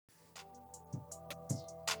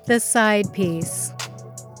The Side Piece,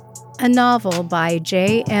 a novel by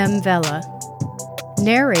J.M. Vella,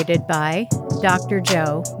 narrated by Dr.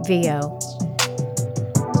 Joe V.O.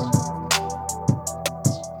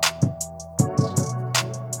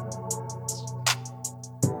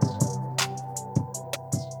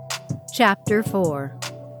 Chapter 4.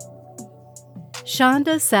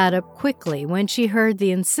 Shanda sat up quickly when she heard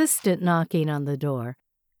the insistent knocking on the door.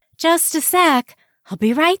 "Just a sec, I'll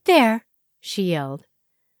be right there," she yelled.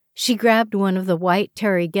 She grabbed one of the white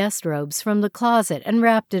terry guest robes from the closet and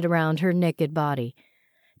wrapped it around her naked body.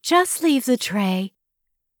 "Just leave the tray."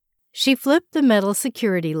 She flipped the metal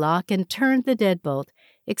security lock and turned the deadbolt,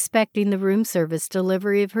 expecting the room service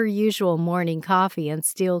delivery of her usual morning coffee and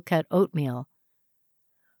steel-cut oatmeal.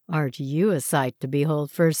 "Aren't you a sight to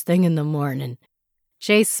behold first thing in the morning?"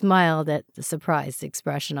 Chase smiled at the surprised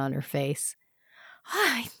expression on her face.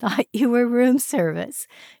 "I thought you were room service,"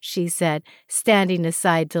 she said, standing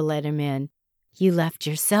aside to let him in. "You left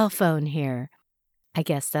your cell phone here. I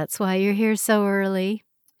guess that's why you're here so early,"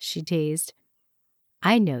 she teased.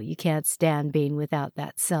 "I know you can't stand being without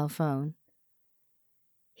that cell phone."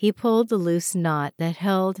 He pulled the loose knot that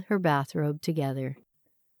held her bathrobe together.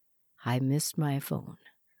 "I missed my phone.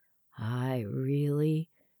 I really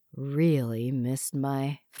missed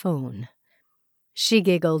my phone." She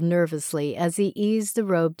giggled nervously as he eased the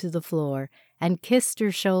robe to the floor and kissed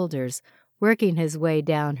her shoulders, working his way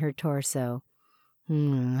down her torso.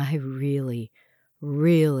 "I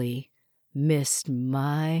really missed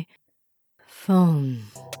my phone."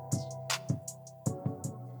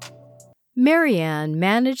 Maryann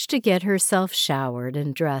managed to get herself showered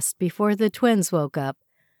and dressed before the twins woke up.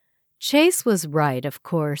 Chase was right, of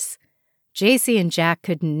course. JC and Jack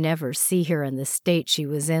could never see her in the state she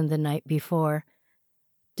was in the night before.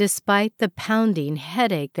 Despite the pounding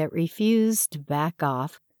headache that refused to back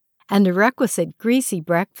off, and a requisite greasy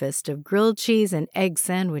breakfast of grilled cheese and egg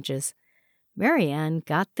sandwiches, Maryann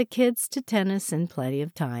got the kids to tennis in plenty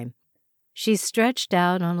of time. She stretched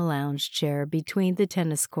out on a lounge chair between the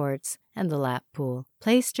tennis courts and the lap pool,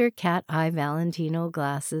 placed her cat-eye Valentino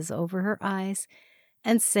glasses over her eyes,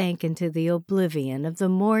 and sank into the oblivion of the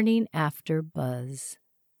morning after buzz.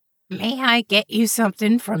 "May I get you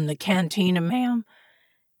something from the cantina, ma'am?"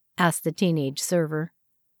 asked the teenage server.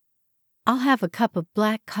 "I'll have a cup of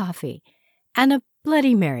black coffee and a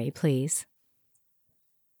Bloody Mary, please."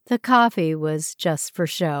 The coffee was just for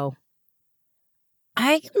show.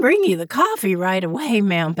 "I can bring you the coffee right away,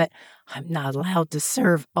 ma'am, but I'm not allowed to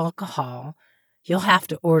serve alcohol. You'll have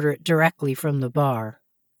to order it directly from the bar."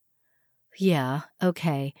 "Yeah,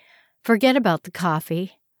 okay. Forget about the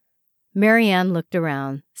coffee." Maryann looked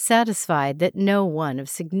around, satisfied that no one of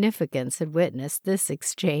significance had witnessed this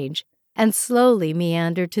exchange, and slowly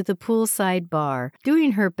meandered to the poolside bar,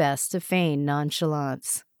 doing her best to feign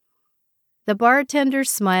nonchalance. The bartender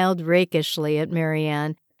smiled rakishly at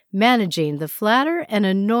Maryann, managing to flatter and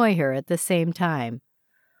annoy her at the same time.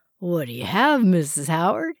 "What do you have, Mrs.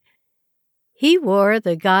 Howard?" He wore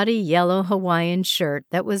the gaudy yellow Hawaiian shirt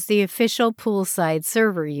that was the official poolside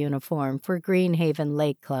server uniform for Greenhaven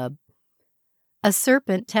Lake Club. A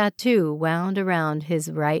serpent tattoo wound around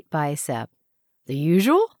his right bicep. "The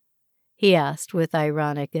usual?" he asked with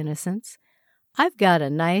ironic innocence. "I've got a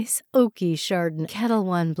nice oaky Chardonnay Kettle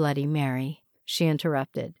One Bloody Mary," she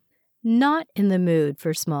interrupted. Not in the mood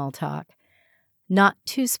for small talk. "Not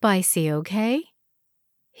too spicy, okay?"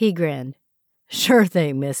 He grinned. "Sure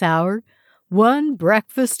thing, Miss Howard. One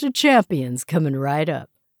breakfast of champions coming right up."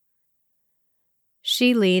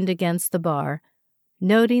 She leaned against the bar,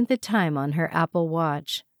 noting the time on her Apple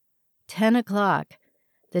Watch. 10 o'clock.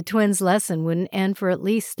 The twins' lesson wouldn't end for at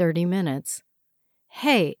least 30 minutes.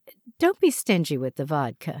 "Hey, don't be stingy with the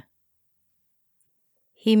vodka."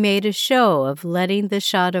 He made a show of letting the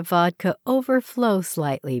shot of vodka overflow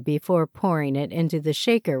slightly before pouring it into the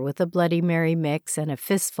shaker with a Bloody Mary mix and a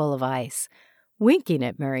fistful of ice, winking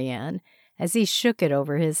at Maryann as he shook it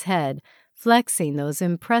over his head, flexing those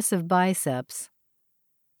impressive biceps.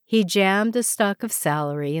 He jammed a stalk of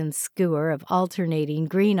celery and skewer of alternating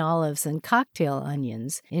green olives and cocktail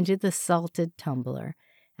onions into the salted tumbler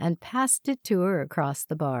and passed it to her across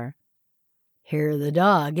the bar. "Hear the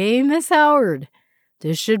dog, eh, Miss Howard?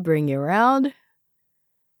 This should bring you around."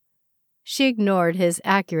 She ignored his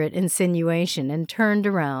accurate insinuation and turned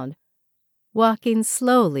around, walking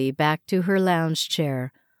slowly back to her lounge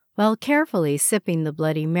chair, while carefully sipping the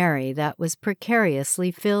Bloody Mary that was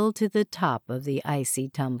precariously filled to the top of the icy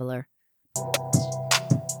tumbler.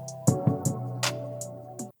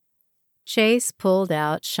 Chase pulled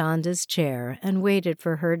out Shanda's chair and waited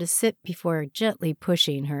for her to sit before gently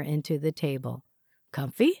pushing her into the table.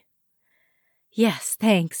 "Comfy?" Yes,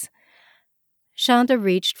 thanks. Shanda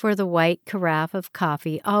reached for the white carafe of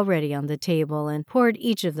coffee already on the table and poured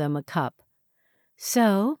each of them a cup.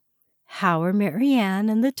 So, how are Maryann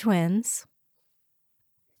and the twins?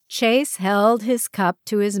 Chase held his cup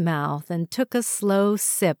to his mouth and took a slow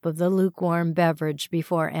sip of the lukewarm beverage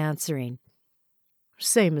before answering.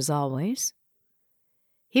 Same as always.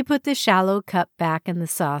 He put the shallow cup back in the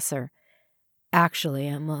saucer. Actually,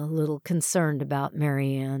 I'm a little concerned about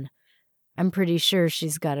Maryann. I'm pretty sure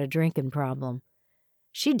she's got a drinking problem.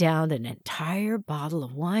 She downed an entire bottle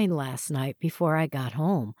of wine last night before I got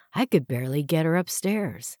home. I could barely get her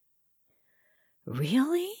upstairs.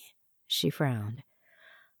 Really? She frowned.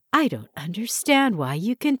 I don't understand why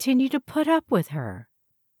you continue to put up with her.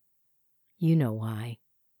 You know why.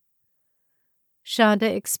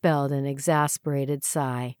 Shanda expelled an exasperated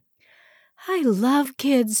sigh. I love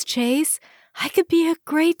kids, Chase. I could be a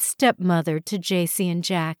great stepmother to JC and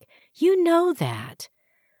Jack. You know that.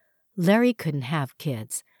 Larry couldn't have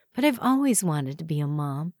kids, but I've always wanted to be a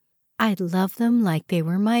mom. I'd love them like they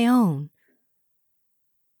were my own.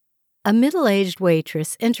 A middle-aged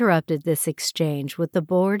waitress interrupted this exchange with the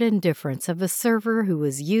bored indifference of a server who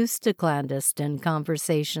was used to clandestine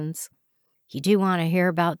conversations. You do want to hear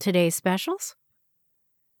about today's specials?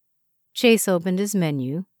 Chase opened his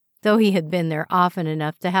menu, though he had been there often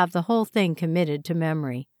enough to have the whole thing committed to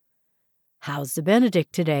memory. How's the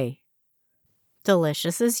Benedict today?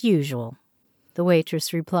 Delicious as usual, the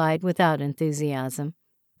waitress replied without enthusiasm.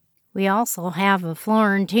 We also have a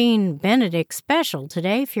Florentine Benedict special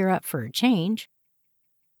today if you're up for a change.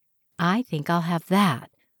 I think I'll have that,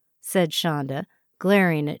 said Shanda,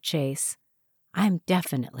 glaring at Chase. I'm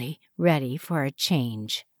definitely ready for a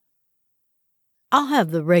change. I'll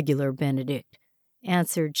have the regular Benedict,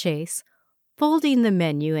 answered Chase, folding the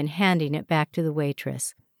menu and handing it back to the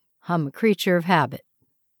waitress. I'm a creature of habit.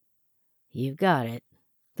 You've got it,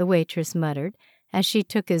 the waitress muttered as she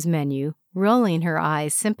took his menu, rolling her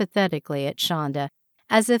eyes sympathetically at Shanda,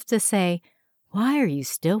 as if to say, Why are you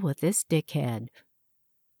still with this dickhead?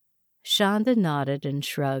 Shanda nodded and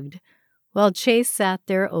shrugged, while Chase sat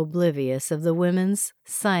there oblivious of the women's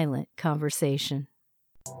silent conversation.